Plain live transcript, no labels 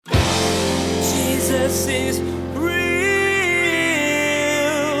Jesus is real.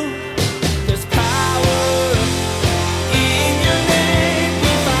 There's power in your name.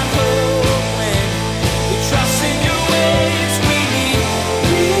 We find hope when we trust in your ways. We need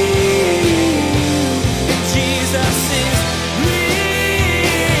real. Jesus is real.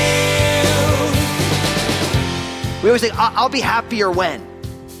 We always think, I'll be happier when.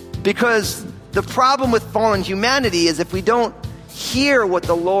 Because the problem with fallen humanity is if we don't hear what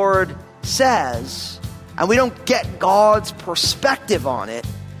the Lord says and we don't get God's perspective on it,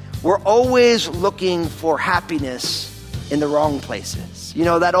 we're always looking for happiness in the wrong places. You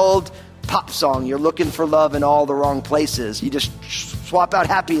know, that old pop song, you're looking for love in all the wrong places. You just swap out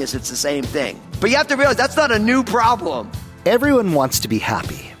happiness, it's the same thing. But you have to realize that's not a new problem. Everyone wants to be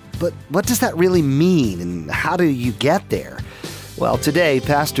happy, but what does that really mean and how do you get there? Well, today,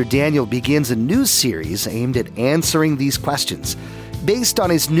 Pastor Daniel begins a new series aimed at answering these questions. Based on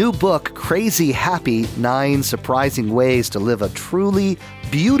his new book, Crazy Happy, 9 Surprising Ways to Live a Truly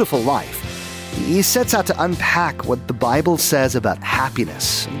Beautiful Life, he sets out to unpack what the Bible says about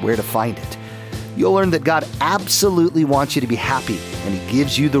happiness and where to find it. You'll learn that God absolutely wants you to be happy, and he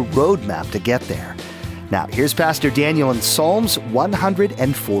gives you the roadmap to get there. Now, here's Pastor Daniel in Psalms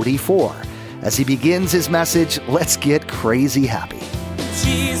 144. As he begins his message, let's get crazy happy.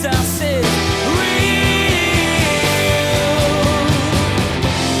 Jesus is real.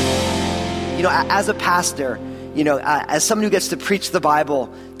 You know, as a pastor, you know, as someone who gets to preach the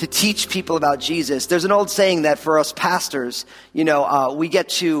Bible, to teach people about Jesus, there's an old saying that for us pastors, you know, we get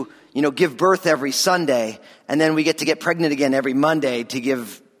to, you know, give birth every Sunday, and then we get to get pregnant again every Monday to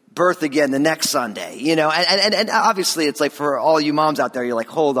give birth again the next Sunday, you know, and obviously it's like for all you moms out there, you're like,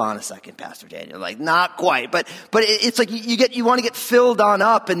 hold on a second, Pastor Daniel, like not quite, but it's like you want to get filled on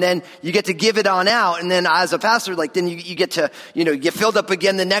up and then you get to give it on out. And then as a pastor, like then you get to, you know, get filled up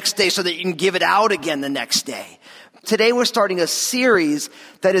again the next day so that you can give it out again the next day. Today we're starting a series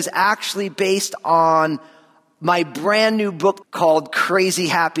that is actually based on my brand new book called Crazy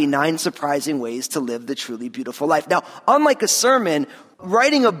Happy, 9 Surprising Ways to Live the Truly Beautiful Life. Now, unlike a sermon,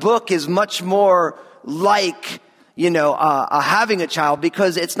 writing a book is much more like, you know, having a child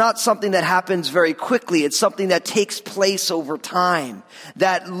because it's not something that happens very quickly. It's something that takes place over time.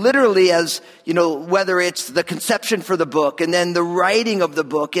 That literally as, you know, whether it's the conception for the book and then the writing of the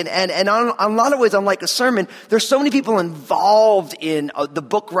book and on a lot of ways, unlike a sermon, there's so many people involved in the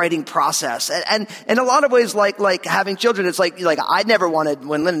book writing process. And in a lot of ways, like having children, it's like I never wanted,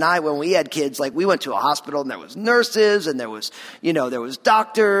 when Lynn and I, when we had kids, like we went to a hospital and there was nurses and there was, you know, there was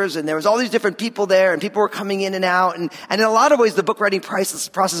doctors and there was all these different people there and people were coming in and out. And in a lot of ways, the book writing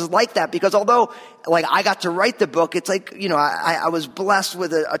process is like that because although like I got to write the book, it's like, you know, I was blessed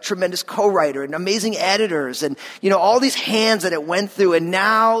with a tremendous co-writer and amazing editors and, you know, all these hands that it went through. And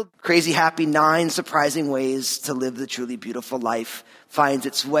now Crazy Happy, 9 Surprising Ways to Live the Truly Beautiful Life finds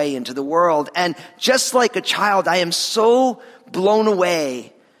its way into the world. And just like a child, I am so blown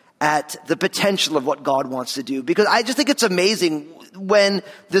away at the potential of what God wants to do because I just think it's amazing when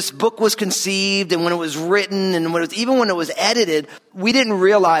this book was conceived and when it was written and even when it was edited, we didn't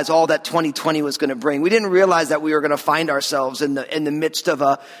realize all that 2020 was going to bring. We didn't realize that we were going to find ourselves in the midst of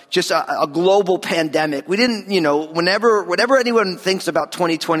a global pandemic. We didn't, you know, whenever anyone thinks about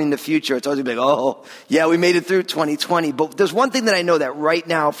 2020 in the future, it's always like, oh, yeah, we made it through 2020. But there's one thing that I know that right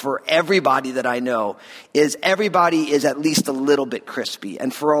now for everybody that I know is everybody is at least a little bit crispy.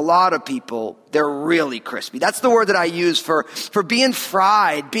 And for a lot of people, they're really crispy. That's the word that I use for being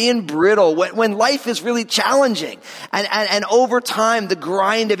fried, being brittle, when life is really challenging. And over time, the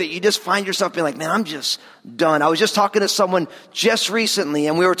grind of it, you just find yourself being like, man, I'm just done. I was just talking to someone just recently,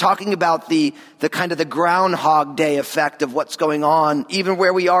 and we were talking about the kind of the Groundhog Day effect of what's going on, even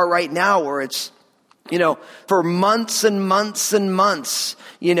where we are right now, where it's, you know, for months and months and months,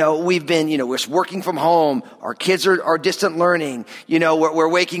 you know, we've been, you know, we're working from home. Our kids are distant learning. You know, we're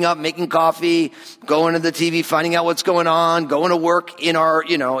waking up, making coffee, going to the TV, finding out what's going on, going to work in our,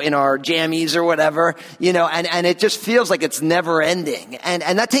 you know, in our jammies or whatever, you know, and it just feels like it's never ending. And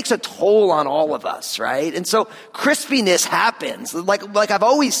that takes a toll on all of us, right? And so crispiness happens. Like I've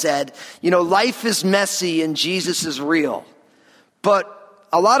always said, you know, life is messy and Jesus is real. But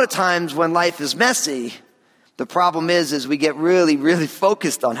a lot of times when life is messy, the problem is we get really, really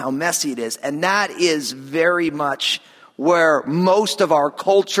focused on how messy it is. And that is very much where most of our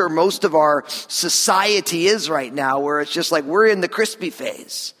culture, most of our society is right now, where it's just like we're in the crispy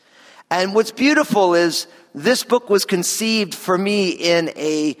phase. And what's beautiful is this book was conceived for me in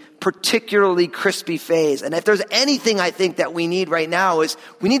a particularly crispy phase. And if there's anything I think that we need right now is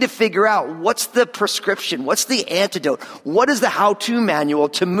we need to figure out what's the prescription, what's the antidote, what is the how-to manual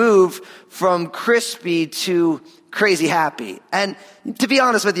to move from crispy to crazy happy. And to be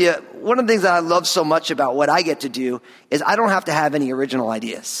honest with you, one of the things that I love so much about what I get to do is I don't have to have any original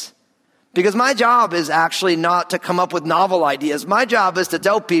ideas. Because my job is actually not to come up with novel ideas. My job is to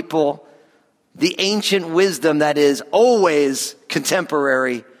tell people the ancient wisdom that is always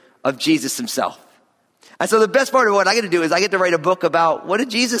contemporary of Jesus himself. And so the best part of what I get to do is I get to write a book about what did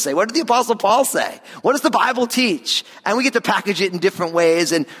Jesus say? What did the Apostle Paul say? What does the Bible teach? And we get to package it in different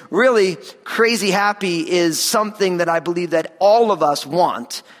ways. And really, crazy happy is something that I believe that all of us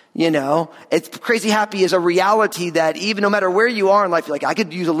want. It's crazy happy is a reality that even no matter where you are in life, you're like, I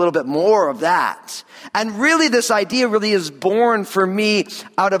could use a little bit more of that. And really this idea really is born for me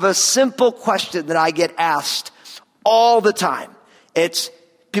out of a simple question that I get asked all the time. It's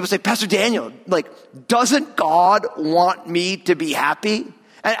people say, Pastor Daniel, doesn't God want me to be happy?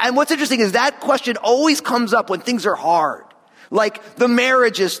 And what's interesting is that question always comes up when things are hard. Like the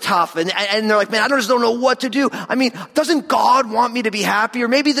marriage is tough and they're like, man, I just don't know what to do. I mean, doesn't God want me to be happy? Or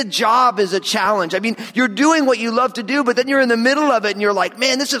maybe the job is a challenge. I mean, you're doing what you love to do, but then you're in the middle of it and you're like,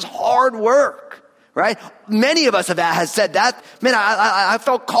 man, this is hard work, right? Many of us have said that. Man, I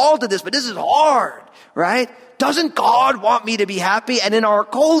felt called to this, but this is hard, right? Doesn't God want me to be happy? And in our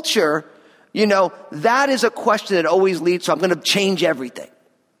culture, that is a question that always leads to, I'm going to change everything,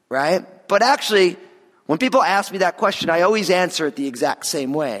 right? But actually, when people ask me that question, I always answer it the exact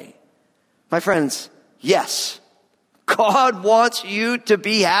same way. My friends, yes, God wants you to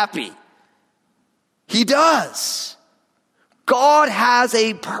be happy. He does. God has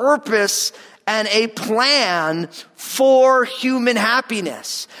a purpose and a plan for human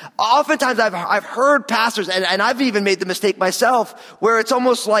happiness. Oftentimes I've heard pastors, and I've even made the mistake myself, where it's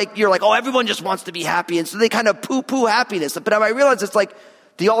almost like you're like, oh, everyone just wants to be happy. And so they kind of poo-poo happiness. But I realize it's like,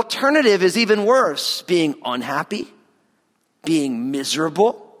 the alternative is even worse. Being unhappy, being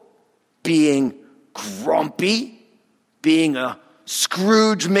miserable, being grumpy, being a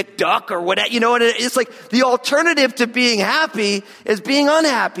Scrooge McDuck or whatever. It's like the alternative to being happy is being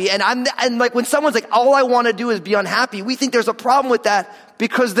unhappy. And like when someone's like, all I want to do is be unhappy, we think there's a problem with that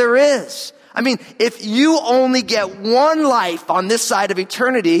because there is. I mean, if you only get one life on this side of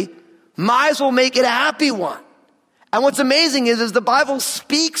eternity, might as well make it a happy one. And what's amazing is the Bible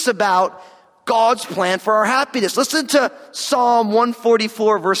speaks about God's plan for our happiness. Listen to Psalm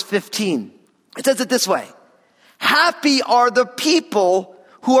 144 verse 15. It says it this way. Happy are the people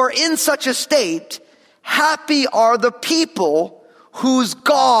who are in such a state. Happy are the people whose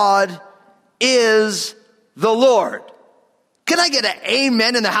God is the Lord. Can I get an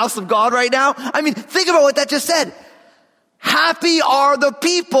amen in the house of God right now? I mean, think about what that just said. Happy are the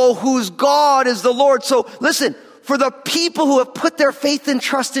people whose God is the Lord. So listen, for the people who have put their faith and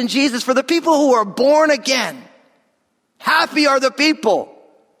trust in Jesus, for the people who are born again, happy are the people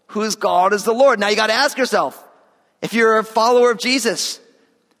whose God is the Lord. Now you got to ask yourself, if you're a follower of Jesus,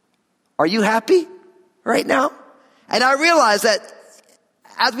 are you happy right now? And I realize that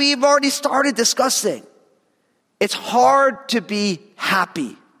as we've already started discussing, it's hard to be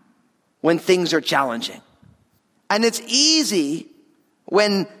happy when things are challenging. And it's easy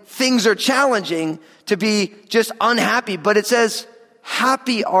when things are challenging to be just unhappy. But it says,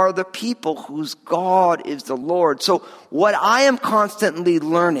 happy are the people whose God is the Lord. So what I am constantly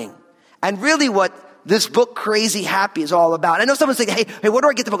learning, and really what this book, Crazy Happy, is all about. I know someone's saying, hey, where do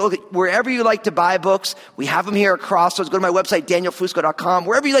I get the book? Look, wherever you like to buy books, we have them here at Crossroads. Go to my website, danielfusco.com.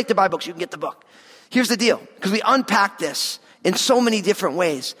 Wherever you like to buy books, you can get the book. Here's the deal, because we unpack this in so many different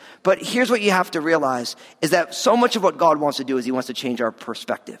ways. But here's what you have to realize, is that so much of what God wants to do is he wants to change our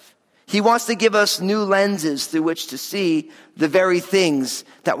perspective. He wants to give us new lenses through which to see the very things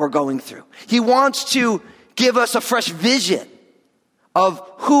that we're going through. He wants to give us a fresh vision of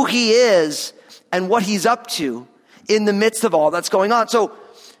who he is and what he's up to in the midst of all that's going on. So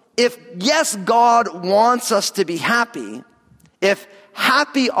if, yes, God wants us to be happy, if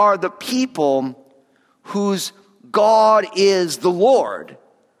happy are the people whose God is the Lord,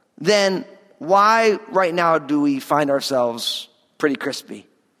 then why right now do we find ourselves pretty crispy,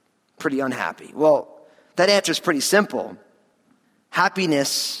 pretty unhappy? Well, that answer is pretty simple.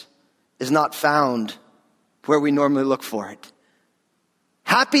 Happiness is not found where we normally look for it.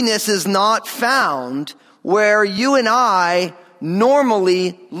 Happiness is not found where you and I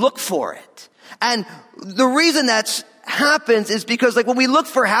normally look for it. And the reason that happens is because when we look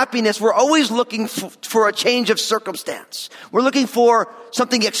for happiness, we're always looking for a change of circumstance. We're looking for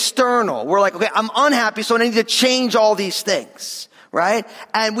something external. We're like, okay, I'm unhappy, so I need to change all these things, right?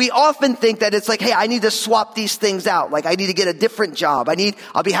 And we often think that it's like, hey, I need to swap these things out. Like I need to get a different job.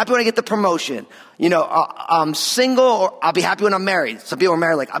 I'll be happy when I get the promotion. I'm single, or I'll be happy when I'm married. Some people are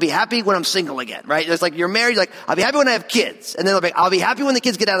married, like, I'll be happy when I'm single again, right? It's like you're married, like, I'll be happy when I have kids. And then they'll be, I'll be happy when the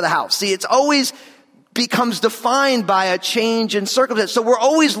kids get out of the house. See, it's always becomes defined by a change in circumstance. So we're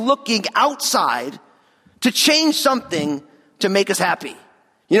always looking outside to change something to make us happy.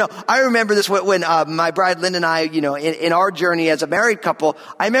 I remember this when my bride Lynn and I, in our journey as a married couple,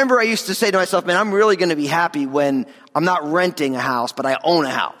 I remember I used to say to myself, man, I'm really going to be happy when I'm not renting a house, but I own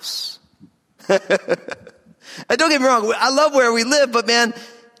a house. And don't get me wrong, I love where we live, but man,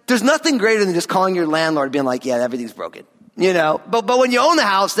 there's nothing greater than just calling your landlord and being like, yeah, everything's broken. But when you own the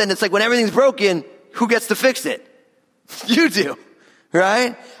house, then it's like when everything's broken, who gets to fix it? You do.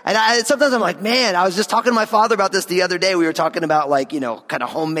 Right? And sometimes I'm like, man, I was just talking to my father about this the other day. We were talking about kind of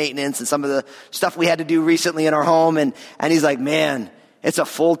home maintenance and some of the stuff we had to do recently in our home. And he's like, man, it's a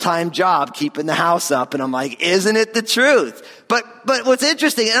full-time job keeping the house up. And I'm like, isn't it the truth? But what's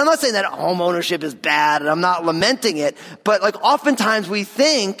interesting, and I'm not saying that home ownership is bad and I'm not lamenting it, but oftentimes we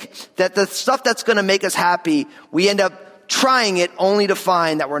think that the stuff that's going to make us happy, we end up trying it only to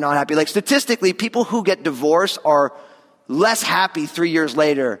find that we're not happy. Like statistically, people who get divorced are less happy 3 years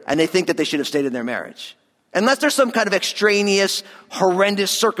later, and they think that they should have stayed in their marriage. Unless there's some kind of extraneous,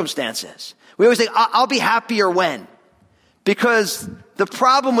 horrendous circumstances. We always say, I'll be happier when. Because the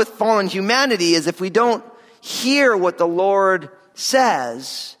problem with fallen humanity is if we don't hear what the Lord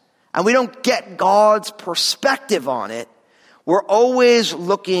says, and we don't get God's perspective on it, we're always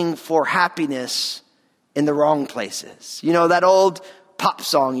looking for happiness in the wrong places. That old pop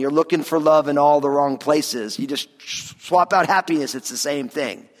song, you're looking for love in all the wrong places. You just swap out happiness, it's the same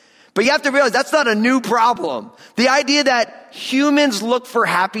thing. But you have to realize that's not a new problem. The idea that humans look for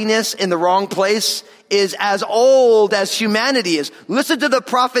happiness in the wrong place is as old as humanity is. Listen to the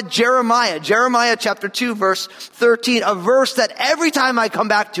prophet Jeremiah. Jeremiah chapter 2 verse 13, a verse that every time I come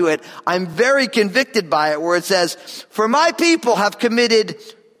back to it, I'm very convicted by it, where it says, "For my people have committed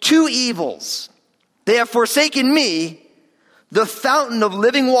two evils. They have forsaken me, the fountain of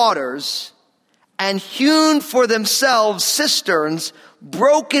living waters, and hewn for themselves cisterns,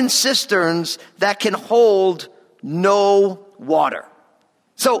 broken cisterns that can hold no water."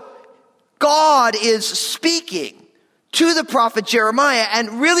 So God is speaking to the prophet Jeremiah,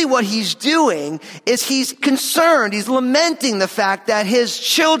 and really what he's doing is he's concerned, he's lamenting the fact that his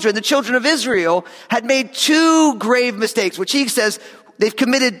children, the children of Israel, had made two grave mistakes, which he says they've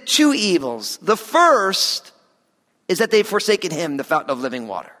committed two evils. The first is that they've forsaken him, the fountain of living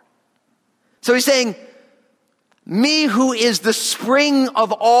water. So he's saying, me who is the spring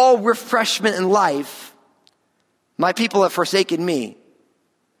of all refreshment in life, my people have forsaken me.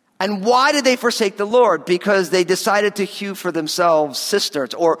 And why did they forsake the Lord? Because they decided to hew for themselves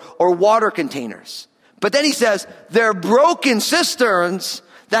cisterns or water containers. But then he says, they're broken cisterns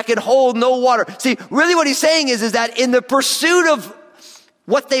that can hold no water. See, really what he's saying is that in the pursuit of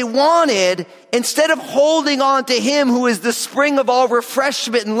what they wanted, instead of holding on to him who is the spring of all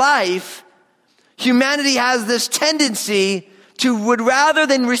refreshment in life, humanity has this tendency to, rather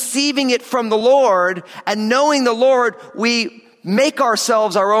than receiving it from the Lord and knowing the Lord, we make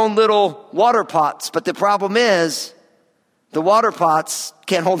ourselves our own little water pots. But the problem is, the water pots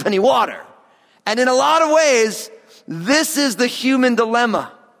can't hold any water. And in a lot of ways, this is the human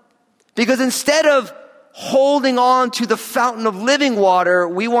dilemma. Because instead of holding on to the fountain of living water,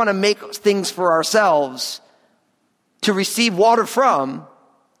 we want to make things for ourselves to receive water from,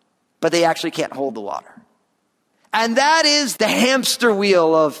 but they actually can't hold the water. And that is the hamster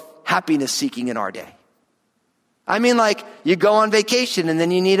wheel of happiness seeking in our day. I mean, you go on vacation and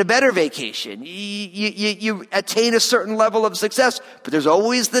then you need a better vacation. You attain a certain level of success, but there's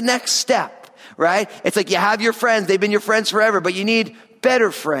always the next step, right? It's like you have your friends, they've been your friends forever, but you need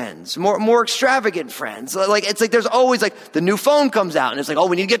better friends, more extravagant friends. It's like there's always the new phone comes out and it's like, oh,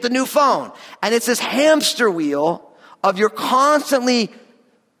 we need to get the new phone. And it's this hamster wheel of you're constantly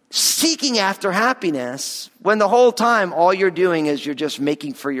seeking after happiness when the whole time all you're doing is you're just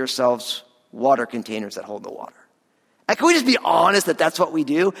making for yourselves water containers that hold the water. And can we just be honest that that's what we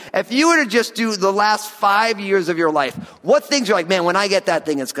do? If you were to just do the last 5 years of your life, what things are like, man, when I get that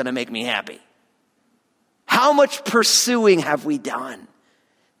thing, it's going to make me happy? How much pursuing have we done?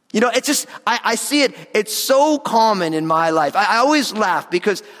 It's just, I see it, it's so common in my life. I always laugh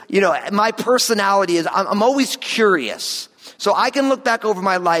because, my personality is, I'm always curious. So I can look back over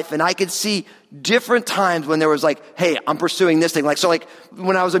my life and I can see different times when there was hey, I'm pursuing this thing. So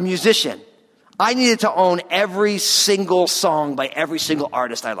when I was a musician, I needed to own every single song by every single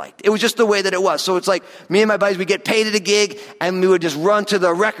artist I liked. It was just the way that it was. So it's like me and my buddies would get paid at a gig and we would just run to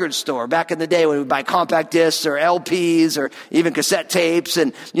the record store back in the day when we would buy compact discs or LPs or even cassette tapes.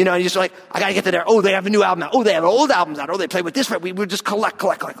 And, you know, and you're just like, I got to get to there. Oh, they have a new album out. Oh, they have old albums out. Oh, they play with this. We would just collect.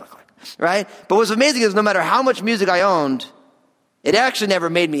 Right? But what's amazing is no matter how much music I owned, it actually never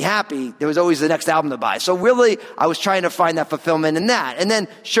made me happy. There was always the next album to buy. So really, I was trying to find that fulfillment in that. And then,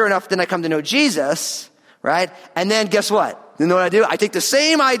 sure enough, then I come to know Jesus, right? And then guess what? You know what I do? I take the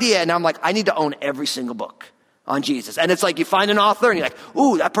same idea and I'm like, I need to own every single book on Jesus. And it's like you find an author and you're like,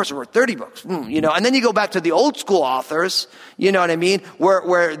 ooh, that person wrote 30 books. You know, and then you go back to the old school authors, you know what I mean?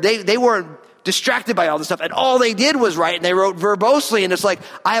 Where they weren't distracted by all this stuff, and all they did was write, and they wrote verbosely, and it's like,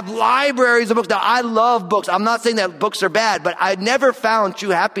 I have libraries of books. Now, I love books. I'm not saying that books are bad, but I never found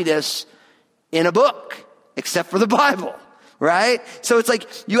true happiness in a book, except for the Bible, right? So it's like,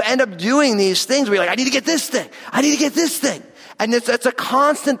 you end up doing these things where you're like, I need to get this thing. I need to get this thing. And it's a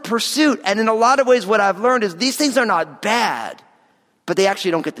constant pursuit. And in a lot of ways, what I've learned is these things are not bad, but they actually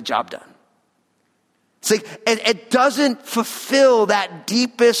don't get the job done. It's like, it doesn't fulfill that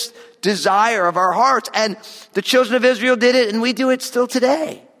deepest desire of our hearts. And the children of Israel did it, and we do it still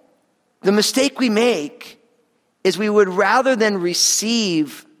today. The mistake we make is we would, rather than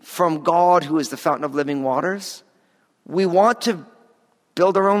receive from God, who is the fountain of living waters, we want to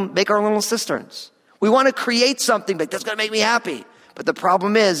make our own little cisterns. We want to create something like that's going to make me happy. But the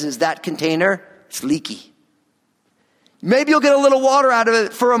problem is that container, it's leaky. Maybe you'll get a little water out of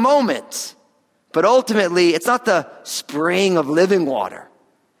it for a moment, but ultimately it's not the spring of living water.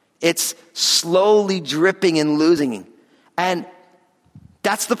 It's slowly dripping and losing. And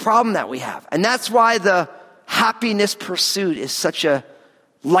that's the problem that we have. And that's why the happiness pursuit is such a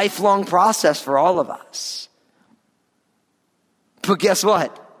lifelong process for all of us. But guess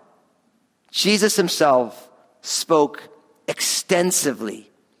what? Jesus himself spoke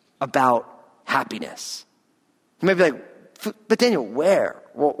extensively about happiness. You might be like, but Daniel, where?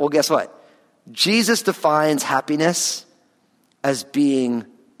 Well, guess what? Jesus defines happiness as being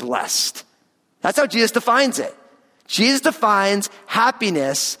blessed. That's how Jesus defines it. Jesus defines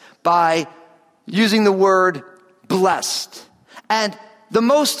happiness by using the word blessed. And the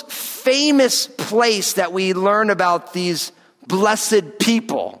most famous place that we learn about these blessed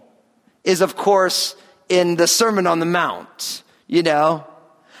people is, of course, in the Sermon on the Mount, you know?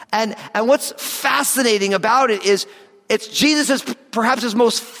 And what's fascinating about it is it's Jesus' perhaps his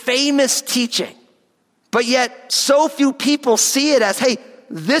most famous teaching. But yet so few people see it as, hey,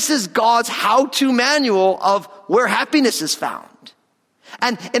 this is God's how-to manual of where happiness is found.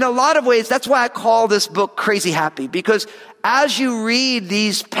 And in a lot of ways, that's why I call this book Crazy Happy, because as you read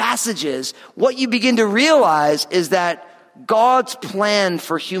these passages, what you begin to realize is that God's plan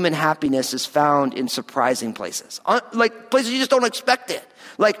for human happiness is found in surprising places. Like places you just don't expect it.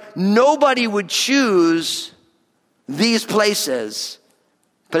 Like nobody would choose these places,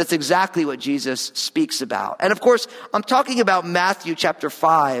 but it's exactly what Jesus speaks about. And of course, I'm talking about Matthew chapter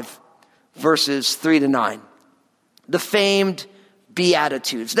 5, verses 3-9. The famed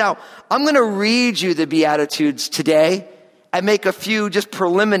Beatitudes. Now, I'm going to read you the Beatitudes today and make a few just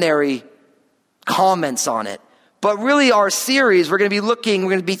preliminary comments on it. But really our series, we're going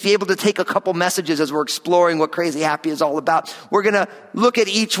to be able to take a couple messages as we're exploring what Crazy Happy is all about. We're going to look at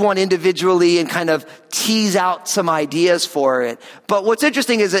each one individually and kind of tease out some ideas for it. But what's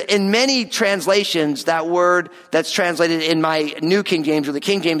interesting is that in many translations, that word that's translated in my New King James or the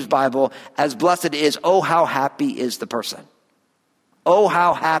King James Bible as blessed is, oh, how happy is the person. Oh,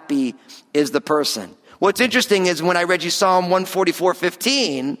 how happy is the person. What's interesting is when I read you Psalm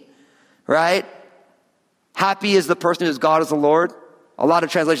 144:15, right? Happy is the person whose God is the Lord. A lot of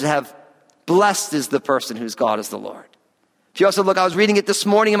translations have blessed is the person whose God is the Lord. If you also look, I was reading it this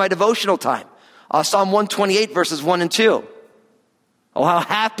morning in my devotional time. Psalm 128 verses 1 and 2. Oh, how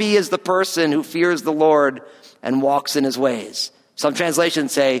happy is the person who fears the Lord and walks in his ways. Some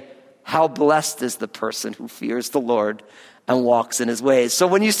translations say, how blessed is the person who fears the Lord and walks in his ways. So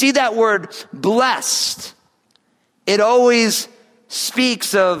when you see that word blessed, it always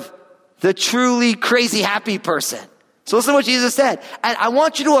speaks of the truly crazy happy person. So listen to what Jesus said. And I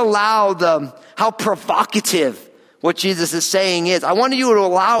want you to allow how provocative what Jesus is saying is. I want you to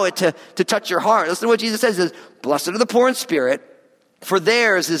allow it to touch your heart. Listen to what Jesus says is, blessed are the poor in spirit, for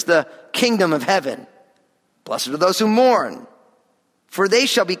theirs is the kingdom of heaven. Blessed are those who mourn, for they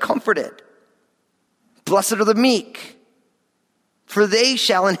shall be comforted. Blessed are the meek, for they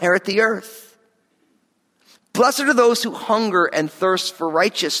shall inherit the earth. Blessed are those who hunger and thirst for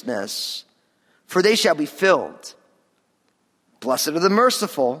righteousness, for they shall be filled. Blessed are the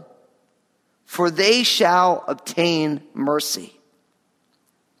merciful, for they shall obtain mercy.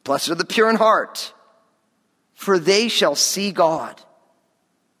 Blessed are the pure in heart, for they shall see God.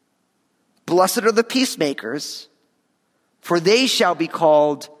 Blessed are the peacemakers, for they shall be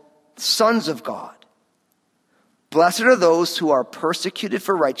called sons of God. Blessed are those who are persecuted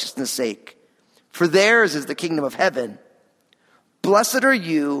for righteousness' sake, for theirs is the kingdom of heaven. Blessed are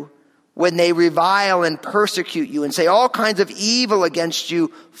you when they revile and persecute you and say all kinds of evil against you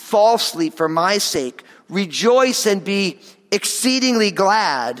falsely for my sake. Rejoice and be exceedingly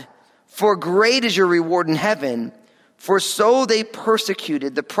glad, for great is your reward in heaven. For so they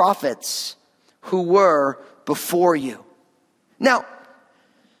persecuted the prophets who were before you. Now,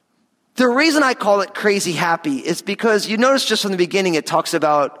 the reason I call it crazy happy is because you notice just from the beginning it talks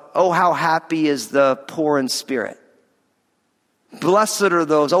about, oh, how happy is the poor in spirit. Blessed are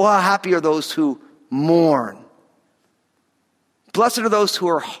those, oh, how happy are those who mourn. Blessed are those who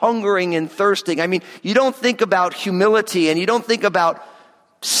are hungering and thirsting. I mean, you don't think about humility and you don't think about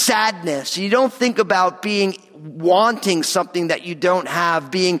sadness. You don't think about wanting something that you don't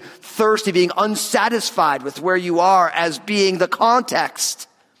have, being thirsty, being unsatisfied with where you are as being the context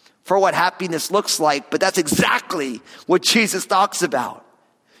for what happiness looks like. But that's exactly what Jesus talks about.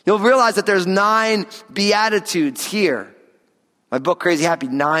 You'll realize that there's 9 Beatitudes here. My book, Crazy Happy,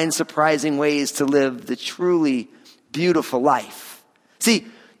 9 surprising ways to live the truly beautiful life. See,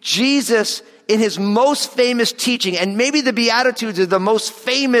 Jesus, in his most famous teaching, and maybe the Beatitudes are the most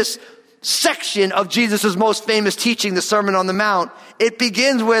famous section of Jesus' most famous teaching, the Sermon on the Mount, it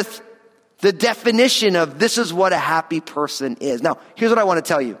begins with the definition of this is what a happy person is. Now, here's what I want to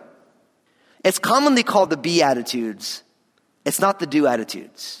tell you. It's commonly called the Beatitudes. It's not the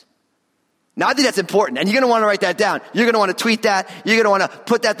Do-attitudes. Now, I think that's important, and you're going to want to write that down. You're going to want to tweet that. You're going to want to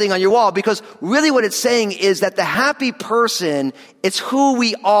put that thing on your wall, because really what it's saying is that the happy person, it's who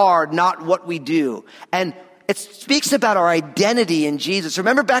we are, not what we do. And it speaks about our identity in Jesus.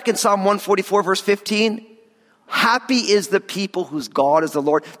 Remember back in Psalm 144, verse 15? Happy is the people whose God is the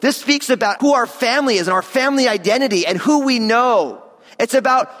Lord. This speaks about who our family is and our family identity and who we know. It's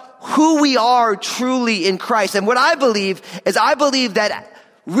about who we are truly in Christ. And what I believe that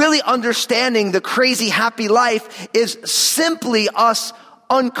really understanding the crazy happy life is simply us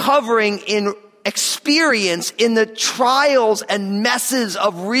uncovering in experience, in the trials and messes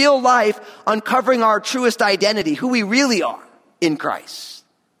of real life, uncovering our truest identity, who we really are in Christ.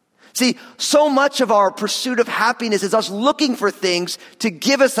 See, so much of our pursuit of happiness is us looking for things to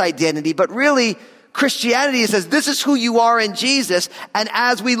give us identity, but really Christianity says this is who you are in Jesus, and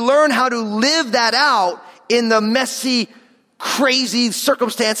as we learn how to live that out in the messy, crazy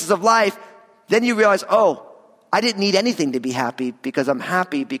circumstances of life, then you realize, oh, I didn't need anything to be happy because I'm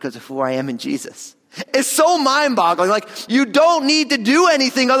happy because of who I am in Jesus. It's so mind-boggling. Like, you don't need to do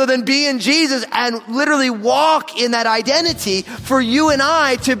anything other than be in Jesus and literally walk in that identity for you and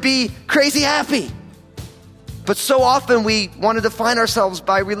I to be crazy happy. But so often we want to define ourselves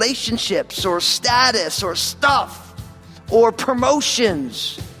by relationships or status or stuff or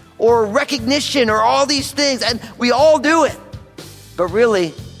promotions or recognition or all these things, and we all do it. But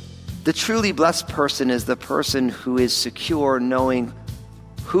really, the truly blessed person is the person who is secure knowing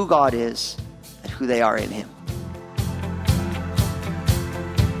who God is and who they are in him.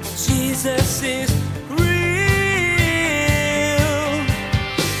 Jesus is real.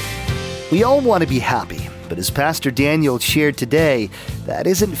 We all want to be happy, but as Pastor Daniel shared today, that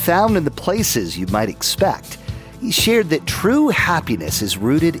isn't found in the places you might expect. He shared that true happiness is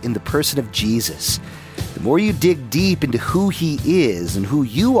rooted in the person of Jesus. The more you dig deep into who he is and who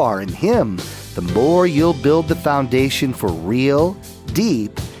you are in him, the more you'll build the foundation for real,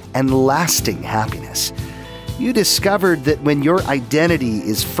 deep, and lasting happiness. You discovered that when your identity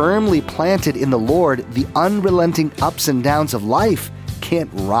is firmly planted in the Lord, the unrelenting ups and downs of life can't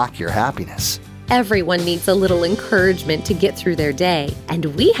rock your happiness. Everyone needs a little encouragement to get through their day, and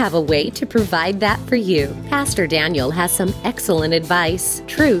we have a way to provide that for you. Pastor Daniel has some excellent advice,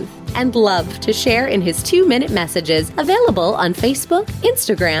 truth, and love to share in his 2-minute messages available on Facebook,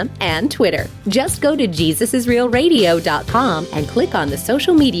 Instagram, and Twitter. Just go to JesusIsRealRadio.com and click on the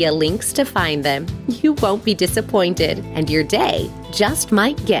social media links to find them. You won't be disappointed, and your day just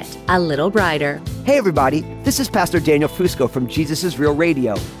might get a little brighter. Hey everybody, this is Pastor Daniel Fusco from Jesus is Real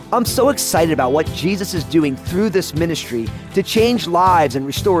Radio. I'm so excited about what Jesus is doing through this ministry to change lives and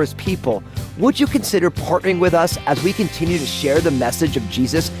restore his people. Would you consider partnering with us as we continue to share the message of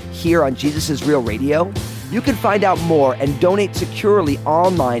Jesus here on Jesus is Real Radio? You can find out more and donate securely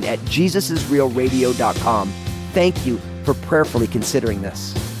online at JesusIsRealRadio.com. Thank you for prayerfully considering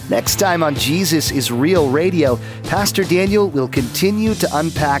this. Next time on Jesus is Real Radio, Pastor Daniel will continue to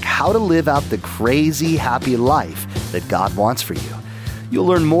unpack how to live out the crazy, happy life that God wants for you. You'll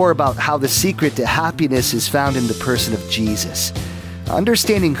learn more about how the secret to happiness is found in the person of Jesus.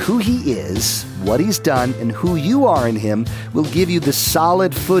 Understanding who He is, what He's done, and who you are in Him will give you the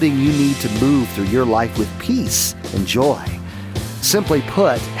solid footing you need to move through your life with peace and joy. Simply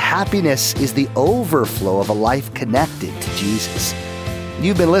put, happiness is the overflow of a life connected to Jesus.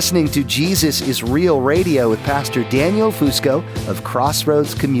 You've been listening to Jesus is Real Radio with Pastor Daniel Fusco of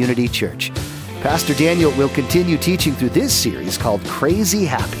Crossroads Community Church. Pastor Daniel will continue teaching through this series called Crazy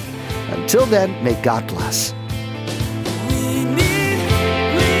Happy. Until then, may God bless.